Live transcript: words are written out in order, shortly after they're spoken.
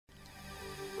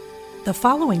The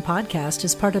following podcast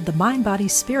is part of the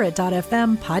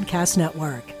MindBodySpirit.fm podcast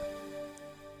network.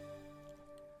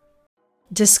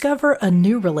 Discover a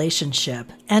new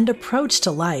relationship and approach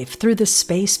to life through the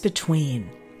space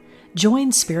between.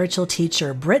 Join spiritual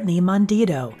teacher Brittany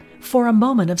Mondito for a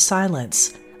moment of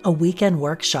silence, a weekend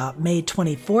workshop May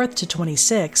 24th to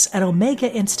 26th at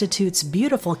Omega Institute's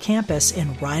beautiful campus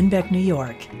in Rhinebeck, New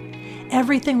York.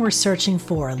 Everything we're searching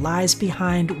for lies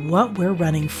behind what we're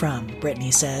running from, Brittany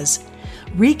says.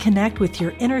 Reconnect with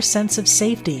your inner sense of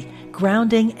safety,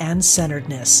 grounding, and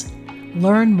centeredness.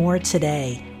 Learn more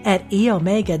today at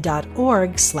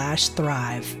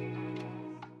eomega.org/thrive.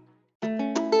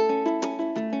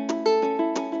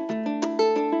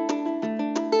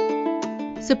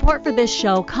 Support for this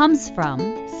show comes from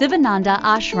Sivananda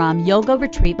Ashram Yoga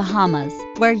Retreat, Bahamas,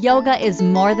 where yoga is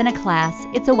more than a class,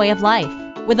 it's a way of life.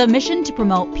 With a mission to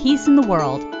promote peace in the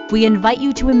world, we invite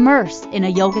you to immerse in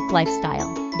a yogic lifestyle.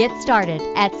 Get started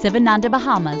at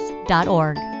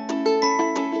sivanandabahamas.org.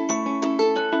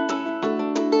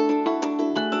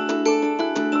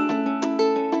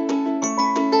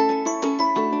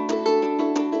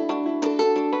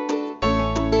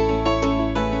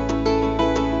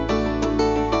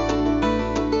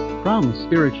 From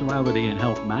Spirituality and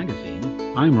Health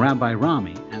magazine, I'm Rabbi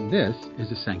Rami, and this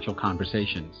is Essential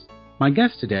Conversations. My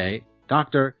guest today,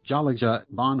 Dr. Jalaja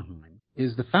Bonheim,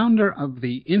 is the founder of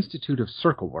the Institute of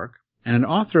Circle Work and an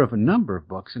author of a number of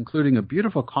books, including a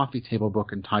beautiful coffee table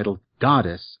book entitled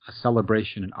Goddess, A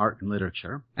Celebration in Art and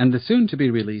Literature, and the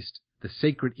soon-to-be-released The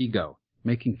Sacred Ego,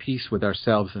 Making Peace with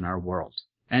Ourselves and Our World.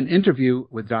 An interview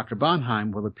with Dr.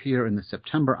 Bonheim will appear in the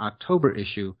September-October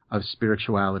issue of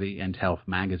Spirituality and Health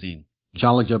magazine.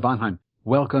 Jalaja Bonheim,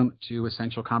 welcome to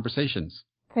Essential Conversations.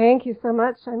 Thank you so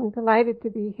much. I'm delighted to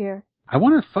be here. I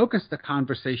want to focus the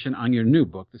conversation on your new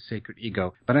book, The Sacred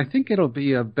Ego, but I think it'll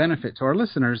be of benefit to our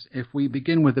listeners if we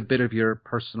begin with a bit of your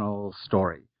personal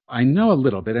story. I know a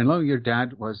little bit. I know your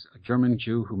dad was a German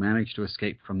Jew who managed to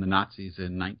escape from the Nazis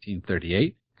in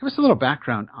 1938. Give us a little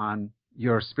background on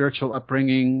your spiritual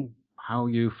upbringing, how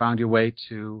you found your way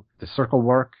to the circle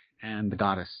work and the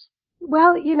goddess.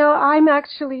 Well, I'm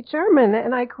actually German,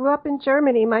 and I grew up in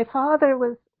Germany. My father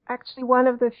was actually one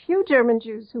of the few German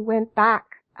Jews who went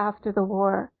back after the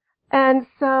war. And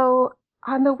so,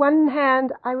 on the one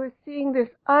hand, I was seeing this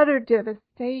utter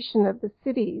devastation of the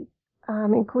cities,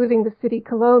 including the city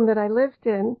Cologne that I lived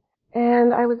in,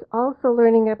 and I was also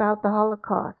learning about the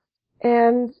Holocaust.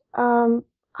 And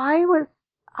I was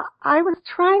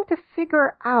trying to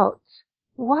figure out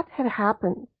what had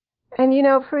happened. And,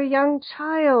 for a young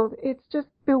child, it's just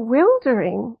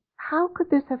bewildering. How could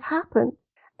this have happened?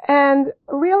 And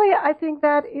really, I think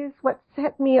that is what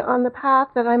set me on the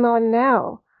path that I'm on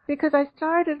now, because I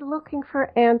started looking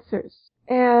for answers.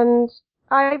 And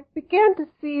I began to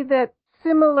see that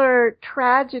similar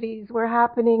tragedies were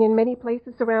happening in many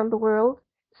places around the world,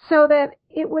 so that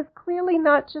it was clearly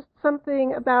not just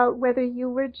something about whether you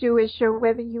were Jewish or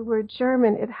whether you were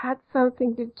German. It had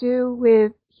something to do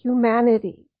with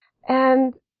humanity.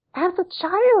 And as a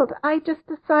child, I just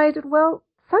decided, well,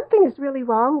 something is really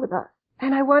wrong with us.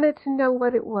 And I wanted to know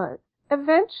what it was.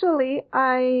 Eventually,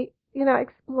 I,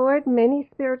 explored many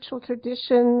spiritual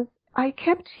traditions. I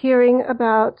kept hearing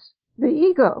about the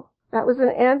ego. That was an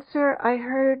answer I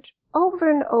heard over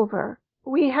and over.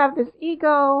 We have this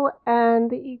ego,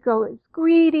 and the ego is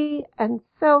greedy and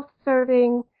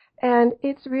self-serving, and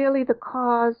it's really the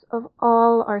cause of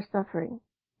all our suffering.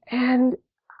 And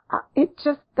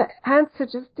the answer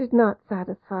just did not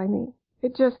satisfy me.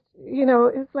 It just,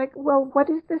 it's like, well, what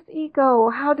is this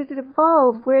ego? How did it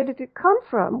evolve? Where did it come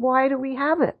from? Why do we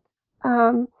have it?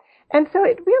 And so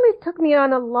it really took me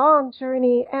on a long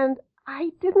journey, and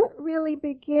I didn't really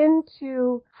begin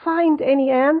to find any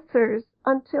answers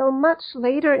until much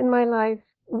later in my life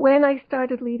when I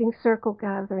started leading circle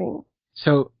gatherings.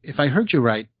 So if I heard you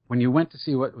right, when you went to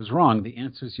see what was wrong, the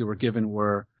answers you were given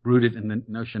were rooted in the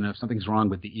notion of something's wrong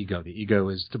with the ego. The ego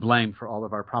is to blame for all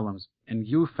of our problems. And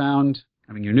you found,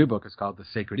 your new book is called The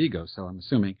Sacred Ego, so I'm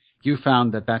assuming you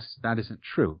found that isn't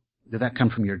true. Did that come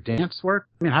from your dance work?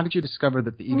 How did you discover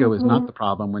that the ego is not the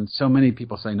problem when so many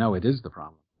people say, no, it is the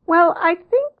problem? Well, I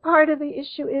think part of the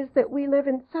issue is that we live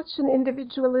in such an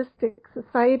individualistic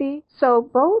society. So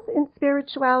both in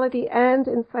spirituality and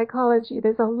in psychology,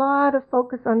 there's a lot of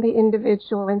focus on the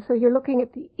individual. And so you're looking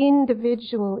at the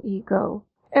individual ego.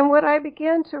 And what I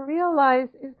began to realize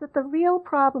is that the real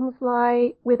problems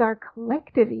lie with our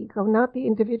collective ego, not the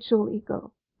individual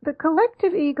ego. The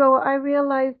collective ego, I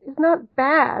realized, is not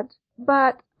bad,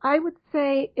 but I would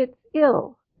say it's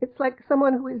ill. It's like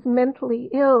someone who is mentally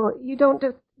ill. You don't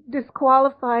just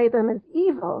disqualify them as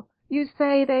evil. You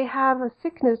say they have a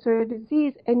sickness or a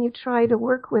disease and you try to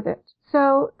work with it.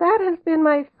 So that has been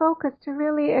my focus, to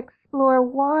really explore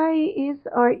why is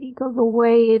our ego the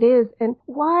way it is, and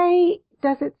why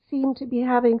does it seem to be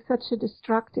having such a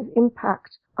destructive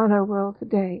impact on our world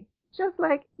today. Just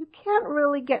like you can't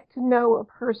really get to know a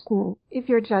person if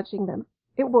you're judging them.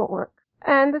 It won't work.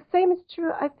 And the same is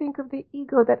true, I think, of the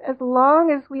ego, that as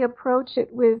long as we approach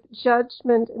it with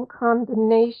judgment and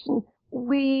condemnation,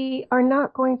 we are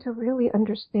not going to really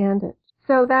understand it.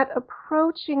 So that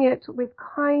approaching it with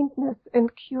kindness and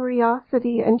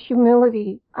curiosity and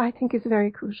humility, I think, is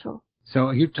very crucial. So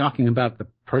are you talking about the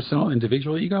personal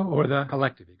individual ego or the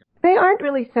collective ego? They aren't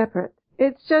really separate.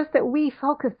 It's just that we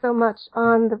focus so much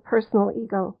on the personal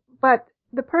ego. But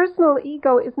the personal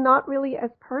ego is not really as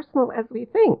personal as we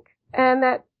think. And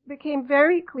that became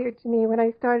very clear to me when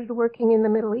I started working in the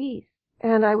Middle East.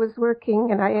 And I was working,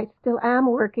 and I still am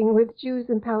working, with Jews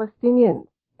and Palestinians.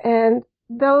 And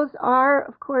those are,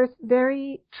 of course,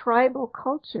 very tribal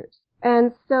cultures.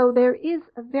 And so there is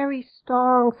a very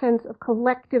strong sense of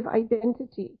collective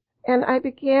identity. And I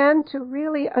began to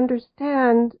really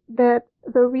understand that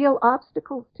the real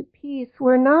obstacles to peace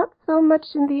were not so much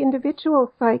in the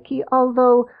individual psyche,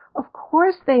 although, of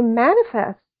course, they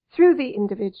manifest through the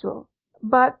individual,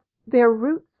 but their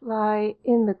roots lie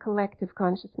in the collective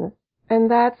consciousness. And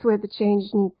that's where the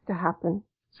change needs to happen.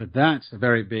 So that's a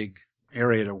very big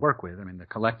area to work with. I mean, the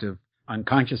collective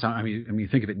unconscious, I mean,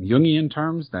 think of it in Jungian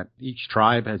terms, that each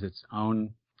tribe has its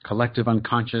own collective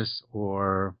unconscious,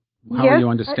 or how are you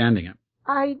understanding it?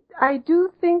 I do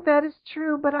think that is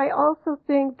true, but I also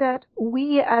think that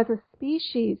we as a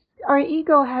species, our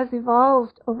ego has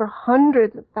evolved over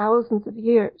hundreds of thousands of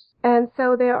years. And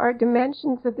so there are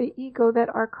dimensions of the ego that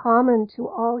are common to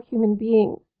all human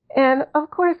beings. And of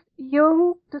course,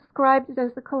 Jung described it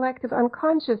as the collective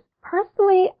unconscious.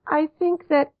 Personally, I think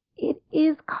that it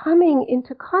is coming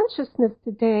into consciousness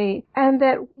today, and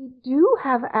that we do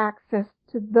have access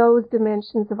to those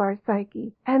dimensions of our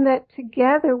psyche, and that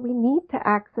together we need to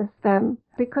access them,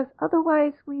 because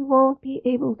otherwise we won't be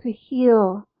able to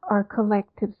heal our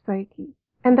collective psyche.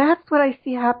 And that's what I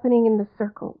see happening in the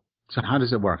circle. So how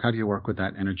does it work? How do you work with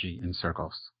that energy in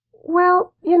circles?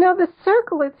 Well, the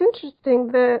circle, it's interesting.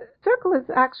 The circle is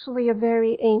actually a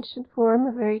very ancient form,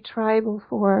 a very tribal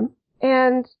form.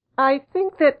 And I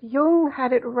think that Jung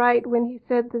had it right when he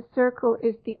said the circle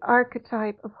is the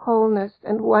archetype of wholeness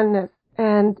and oneness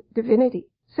and divinity.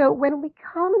 So when we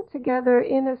come together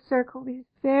in a circle, these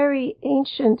very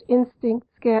ancient instincts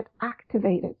get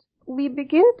activated. We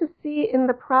begin to see in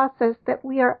the process that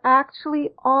we are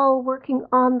actually all working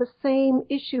on the same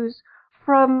issues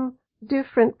from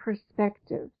different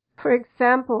perspectives. For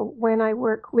example, when I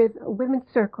work with a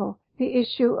women's circle, the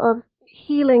issue of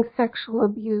healing sexual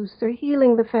abuse or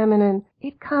healing the feminine,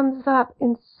 it comes up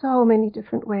in so many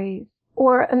different ways.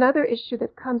 Or another issue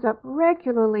that comes up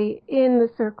regularly in the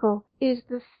circle is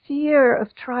the fear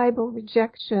of tribal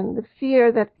rejection, the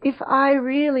fear that if I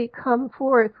really come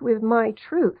forth with my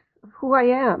truth of who I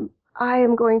am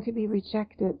going to be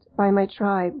rejected by my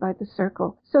tribe, by the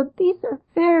circle. So these are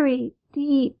very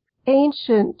deep,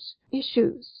 ancient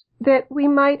issues that we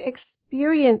might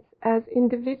experience as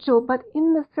individual, but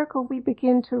in the circle we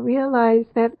begin to realize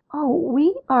that,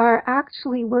 we are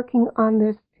actually working on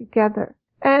this together.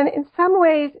 And in some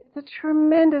ways, it's a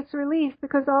tremendous relief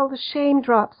because all the shame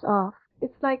drops off.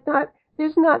 It's like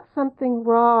there's not something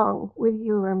wrong with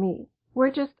you or me. We're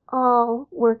just all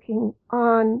working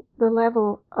on the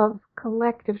level of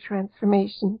collective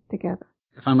transformation together.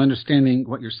 If I'm understanding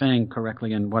what you're saying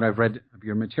correctly and what I've read of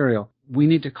your material, we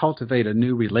need to cultivate a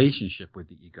new relationship with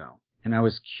the ego. And I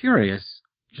was curious,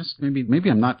 just maybe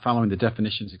I'm not following the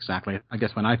definitions exactly. I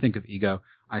guess when I think of ego,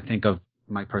 I think of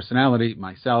my personality,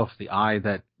 myself, the I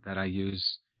that I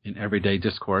use in everyday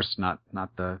discourse, not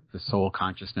the soul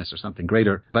consciousness or something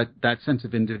greater, but that sense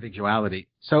of individuality.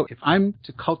 So if I'm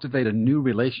to cultivate a new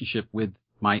relationship with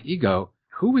my ego,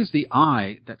 who is the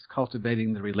I that's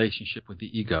cultivating the relationship with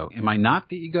the ego? Am I not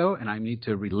the ego and I need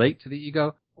to relate to the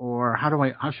ego? Or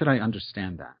how should I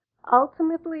understand that?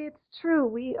 Ultimately, it's true.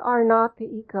 We are not the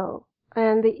ego.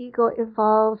 And the ego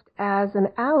evolved as an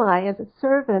ally, as a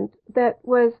servant that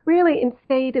was really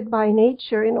instated by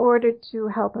nature in order to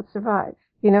help us survive.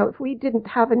 If we didn't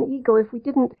have an ego, if we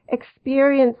didn't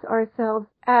experience ourselves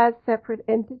as separate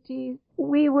entities,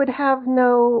 we would have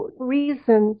no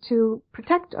reason to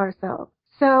protect ourselves.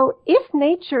 So if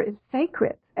nature is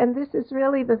sacred, and this is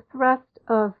really the thrust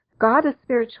of goddess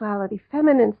spirituality,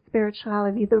 feminine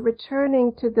spirituality, the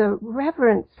returning to the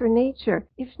reverence for nature.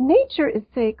 If nature is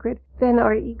sacred, then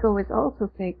our ego is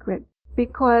also sacred,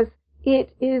 because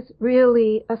it is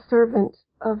really a servant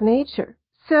of nature.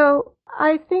 So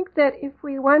I think that if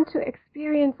we want to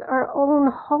experience our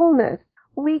own wholeness,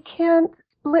 we can't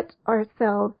split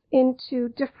ourselves into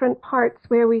different parts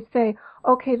where we say,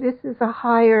 okay, this is a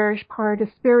higher part, a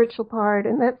spiritual part,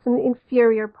 and that's an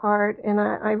inferior part, and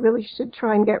I really should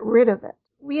try and get rid of it.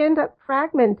 We end up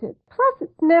fragmented. Plus,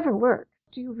 it's never worked.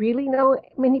 Do you really know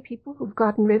many people who've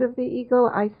gotten rid of the ego?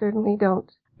 I certainly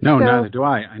don't. No, neither do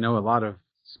I. I know a lot of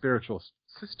spiritual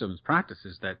systems,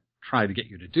 practices that try to get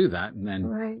you to do that, and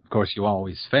then, of course, you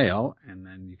always fail, and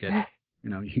then you get,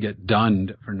 you get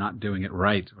dunned for not doing it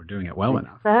right or doing it well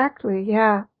enough. Exactly,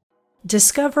 yeah.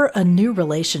 Discover a new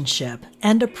relationship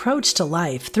and approach to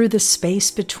life through the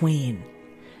space between.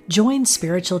 Join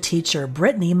spiritual teacher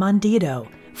Brittany Mondito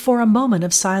for A Moment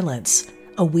of Silence,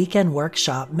 a weekend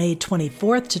workshop May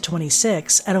 24th to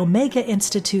 26th at Omega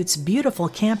Institute's beautiful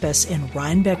campus in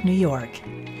Rhinebeck, New York.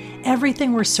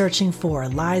 Everything we're searching for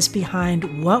lies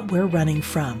behind what we're running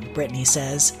from, Brittany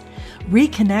says.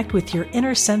 Reconnect with your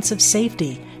inner sense of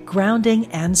safety, grounding,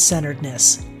 and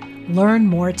centeredness. Learn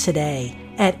more today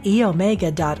at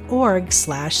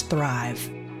eomega.org/thrive.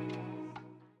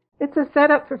 It's a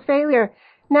setup for failure.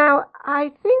 Now,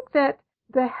 I think that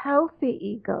the healthy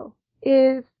ego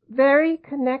is very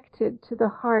connected to the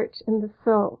heart and the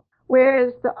soul,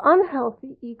 whereas the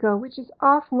unhealthy ego, which is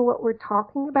often what we're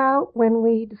talking about when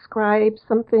we describe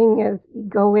something as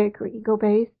egoic or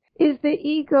ego-based, is the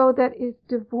ego that is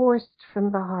divorced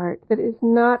from the heart, that is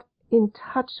not in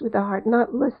touch with the heart,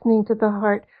 not listening to the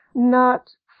heart,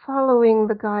 not following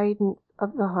the guidance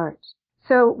of the heart.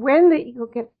 So when the ego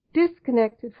gets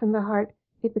disconnected from the heart,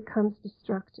 it becomes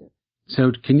destructive.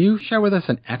 So can you share with us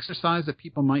an exercise that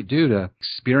people might do to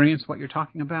experience what you're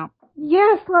talking about?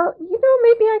 Yes, well,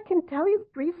 maybe I can tell you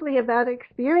briefly about an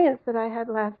experience that I had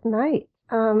last night.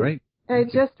 Great. I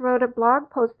just wrote a blog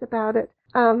post about it.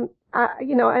 I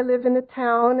live in a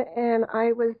town, and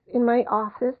I was in my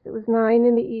office. It was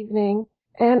 9 p.m,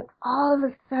 and all of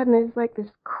a sudden it's like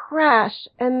this crash,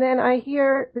 and then I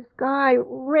hear this guy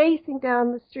racing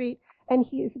down the street, and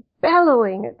he is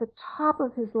bellowing at the top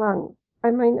of his lungs. I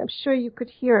mean, I'm sure you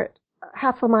could hear it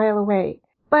half a mile away.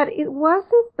 But it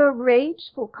wasn't the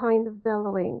rageful kind of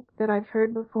bellowing that I've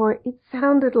heard before. It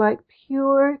sounded like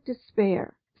pure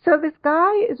despair. So this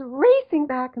guy is racing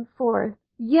back and forth,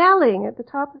 yelling at the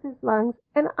top of his lungs,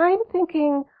 and I'm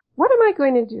thinking, what am I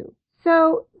going to do?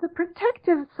 So the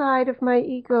protective side of my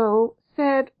ego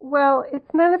said, well,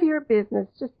 it's none of your business,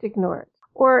 just ignore it.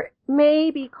 Or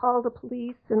maybe call the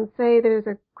police and say there's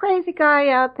a crazy guy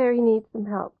out there, he needs some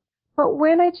help. But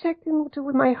when I checked into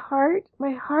my heart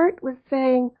was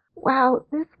saying, wow,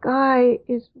 this guy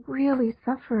is really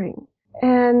suffering.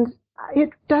 And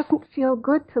it doesn't feel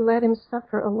good to let him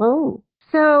suffer alone.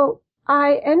 So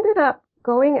I ended up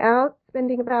going out,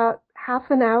 spending about half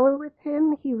an hour with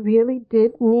him. He really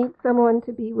did need someone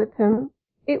to be with him.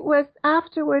 It was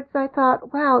afterwards I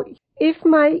thought, wow, if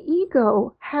my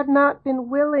ego had not been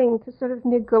willing to sort of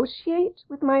negotiate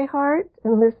with my heart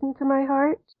and listen to my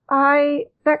heart,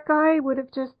 that guy would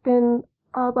have just been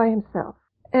all by himself.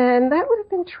 And that would have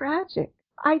been tragic.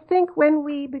 I think when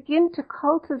we begin to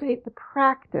cultivate the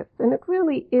practice, and it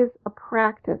really is a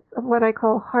practice of what I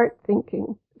call heart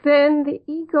thinking, then the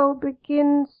ego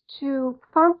begins to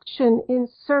function in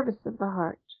service of the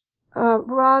heart,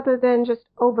 rather than just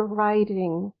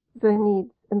overriding the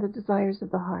needs and the desires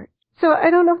of the heart. So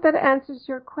I don't know if that answers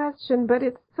your question, but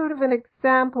it's sort of an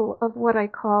example of what I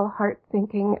call heart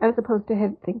thinking as opposed to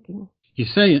head thinking. You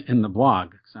say in the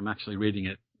blog, because I'm actually reading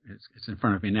it, it's in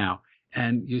front of me now,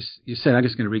 and you said, I'm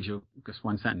just going to read you just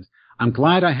one sentence. I'm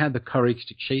glad I had the courage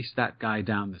to chase that guy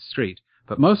down the street,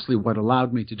 but mostly what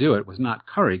allowed me to do it was not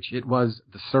courage, it was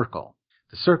the circle.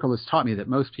 The circle has taught me that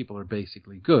most people are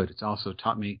basically good. It's also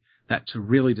taught me that to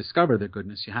really discover their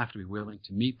goodness, you have to be willing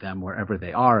to meet them wherever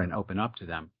they are and open up to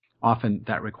them. Often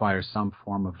that requires some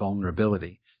form of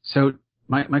vulnerability. So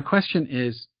my question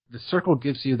is, the circle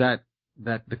gives you that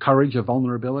the courage of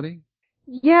vulnerability?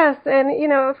 Yes, and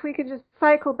if we could just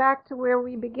cycle back to where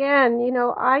we began,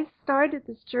 I started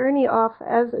this journey off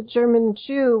as a German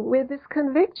Jew with this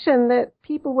conviction that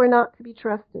people were not to be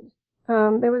trusted.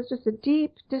 There was just a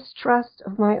deep distrust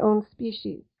of my own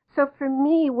species. So for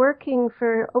me, working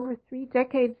for over 3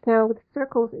 decades now with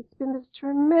circles, it's been this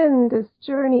tremendous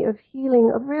journey of healing,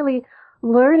 of really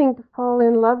learning to fall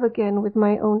in love again with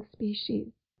my own species.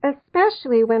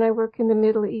 Especially when I work in the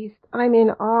Middle East, I'm in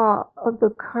awe of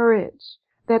the courage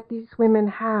that these women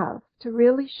have to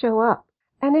really show up.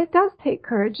 And it does take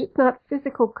courage. It's not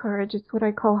physical courage. It's what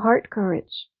I call heart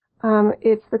courage.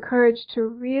 It's the courage to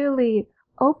really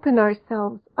open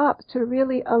ourselves up to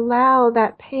really allow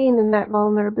that pain and that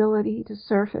vulnerability to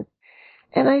surface.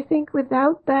 And I think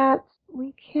without that,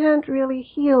 we can't really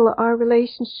heal our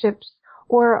relationships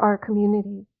or our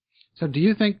community. So do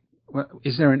you think,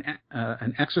 is there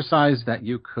an exercise that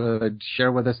you could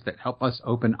share with us that help us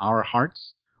open our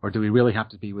hearts? Or do we really have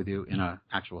to be with you in an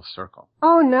actual circle?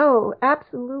 Oh, no,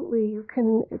 absolutely. You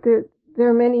can, there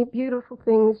are many beautiful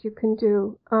things you can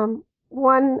do.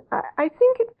 One, I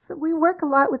think we work a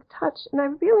lot with touch, and I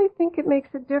really think it makes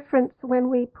a difference when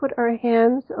we put our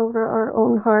hands over our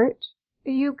own heart.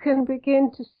 You can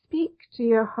begin to speak to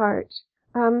your heart,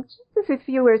 just as if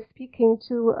you were speaking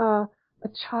to a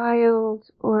child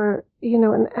or,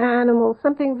 an animal,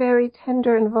 something very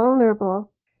tender and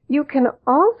vulnerable. You can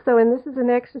also, and this is an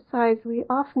exercise we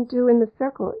often do in the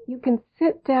circle, you can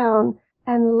sit down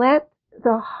and let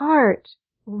the heart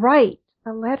write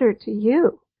a letter to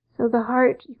you. So the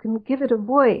heart, you can give it a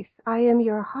voice. I am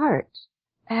your heart.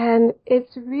 And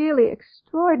it's really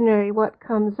extraordinary what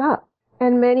comes up.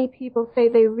 And many people say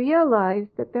they realized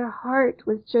that their heart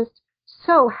was just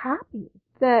so happy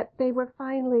that they were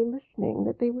finally listening,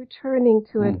 that they were turning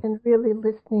to it and really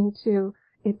listening to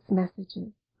its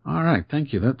messages. All right,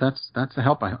 thank you. That's a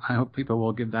help. I hope people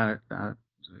will give that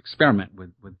experiment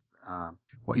with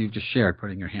what you've just shared,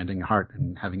 putting your hand in your heart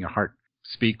and having your heart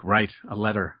write a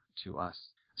letter to us.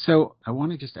 So I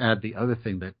want to just add the other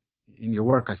thing that in your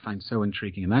work I find so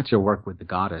intriguing, and that's your work with the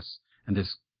goddess and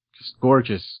this just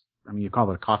gorgeous, you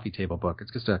call it a coffee table book.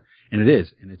 It's just and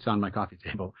it's on my coffee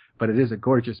table, but it is a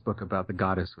gorgeous book about the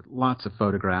goddess with lots of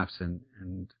photographs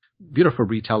and beautiful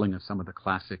retelling of some of the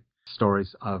classic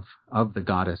stories of the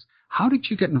goddess. How did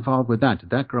you get involved with that?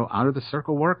 Did that grow out of the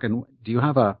circle work? And do you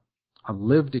have a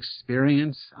lived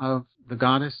experience of the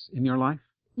goddess in your life?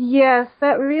 Yes,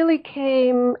 that really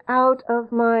came out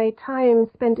of my time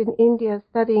spent in India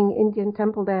studying Indian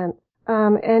temple dance.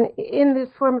 And in this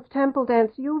form of temple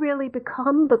dance, you really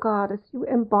become the goddess. You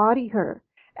embody her.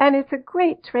 And it's a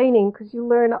great training because you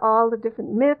learn all the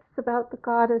different myths about the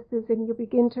goddesses and you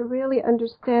begin to really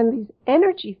understand these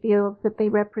energy fields that they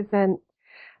represent.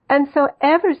 And so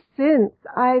ever since,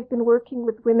 I've been working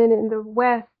with women in the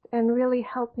West and really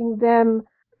helping them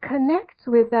connect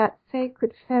with that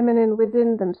sacred feminine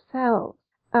within themselves.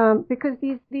 Because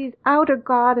these outer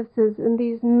goddesses and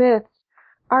these myths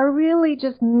are really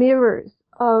just mirrors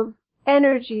of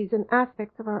energies and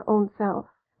aspects of our own self.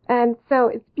 And so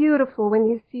it's beautiful when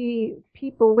you see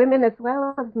people, women as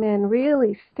well as men,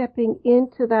 really stepping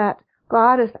into that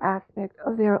goddess aspect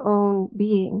of their own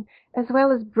being, as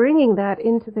well as bringing that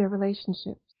into their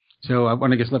relationships. So I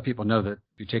want to just let people know that if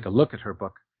you take a look at her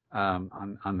book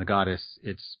on the goddess,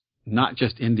 it's not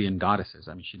just Indian goddesses.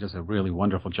 She does a really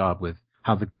wonderful job with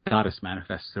how the goddess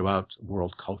manifests throughout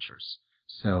world cultures.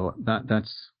 So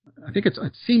that's I think it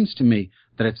seems to me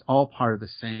that it's all part of the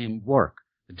same work.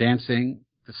 The dancing,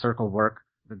 the circle work,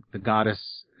 the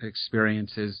goddess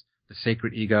experiences, the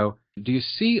sacred ego. Do you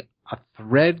see a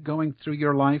thread going through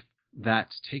your life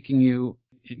that's taking you,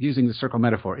 using the circle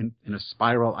metaphor, in a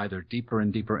spiral either deeper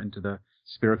and deeper into the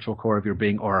spiritual core of your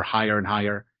being or higher and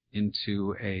higher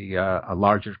into a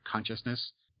larger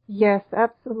consciousness? Yes,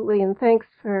 absolutely. And thanks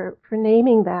for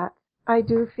naming that. I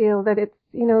do feel that it's,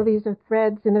 these are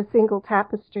threads in a single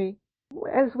tapestry.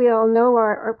 As we all know,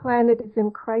 our planet is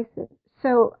in crisis.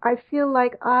 So I feel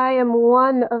like I am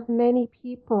one of many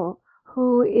people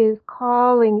who is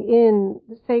calling in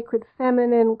the sacred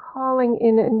feminine, calling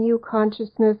in a new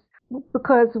consciousness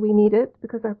because we need it,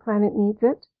 because our planet needs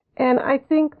it. And I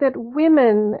think that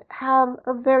women have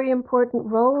a very important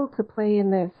role to play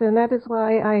in this. And that is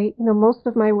why most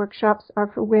of my workshops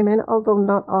are for women, although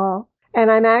not all. And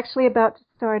I'm actually about to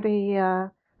start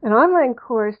an online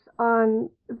course on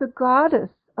the goddess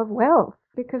of wealth,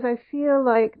 because I feel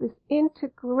like this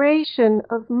integration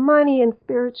of money and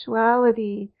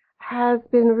spirituality has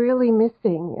been really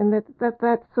missing. And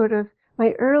that's sort of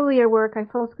my earlier work. I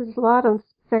focused a lot on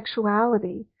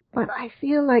sexuality. But I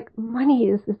feel like money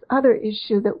is this other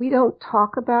issue that we don't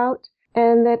talk about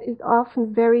and that is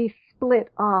often very split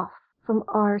off from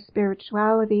our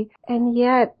spirituality. And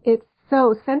yet it's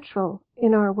so central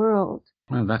in our world.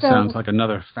 Well, that sounds like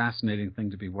another fascinating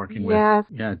thing to be working with. Yes.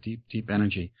 Yeah, deep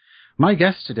energy. My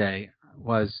guest today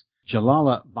was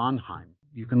Jalala Bonheim.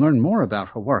 You can learn more about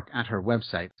her work at her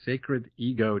website,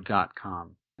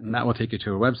 sacredego.com. And that will take you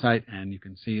to her website, and you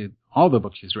can see all the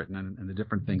books she's written and the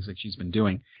different things that she's been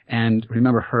doing. And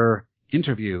remember, her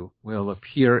interview will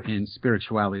appear in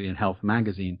Spirituality and Health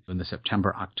magazine in the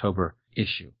September-October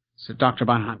issue. So, Dr.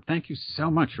 Bonheim, thank you so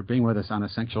much for being with us on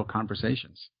Essential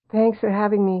Conversations. Thanks for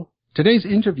having me. Today's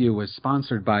interview was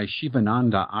sponsored by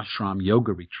Shivananda Ashram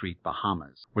Yoga Retreat,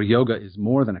 Bahamas, where yoga is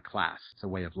more than a class, it's a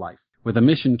way of life. With a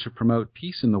mission to promote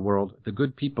peace in the world, the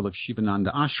good people of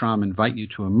Shivananda Ashram invite you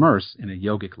to immerse in a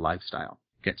yogic lifestyle.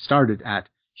 Get started at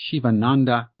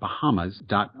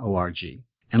shivanandabahamas.org.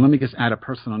 And let me just add a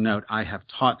personal note. I have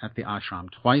taught at the ashram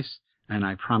twice, and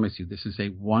I promise you this is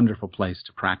a wonderful place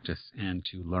to practice and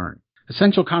to learn.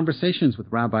 Essential Conversations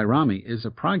with Rabbi Rami is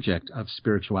a project of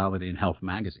Spirituality and Health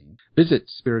magazine.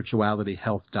 Visit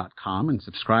spiritualityhealth.com and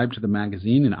subscribe to the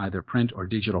magazine in either print or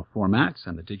digital formats,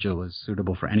 and the digital is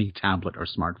suitable for any tablet or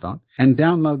smartphone. And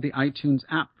download the iTunes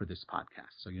app for this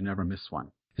podcast so you never miss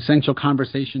one. Essential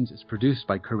Conversations is produced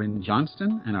by Corinne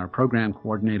Johnston, and our program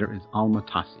coordinator is Alma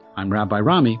Tassi. I'm Rabbi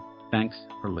Rami. Thanks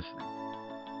for listening.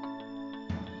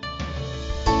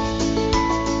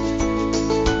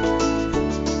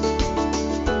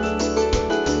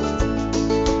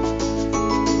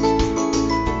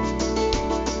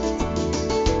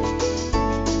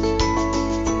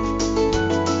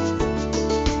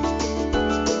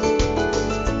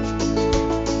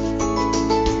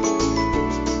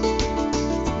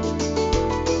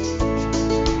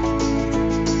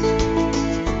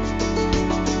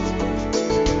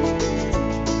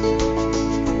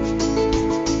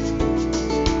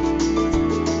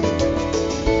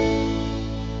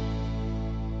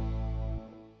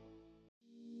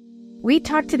 We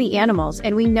talk to the animals,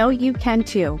 and we know you can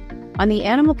too. On the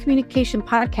Animal Communication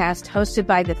Podcast, hosted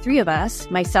by the three of us,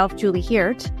 myself, Julie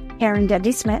Hiert, Karen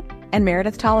Dudley-Smith, and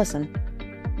Meredith Tollison,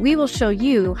 we will show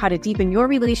you how to deepen your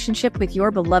relationship with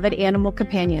your beloved animal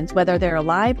companions, whether they're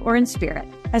alive or in spirit.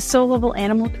 As soul-level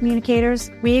animal communicators,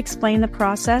 we explain the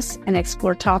process and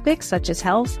explore topics such as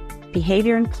health,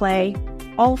 behavior, and play,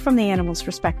 all from the animal's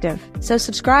perspective. So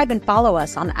subscribe and follow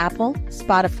us on Apple,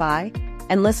 Spotify,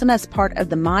 and listen as part of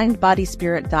the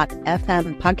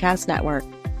MindBodySpirit.fm podcast network.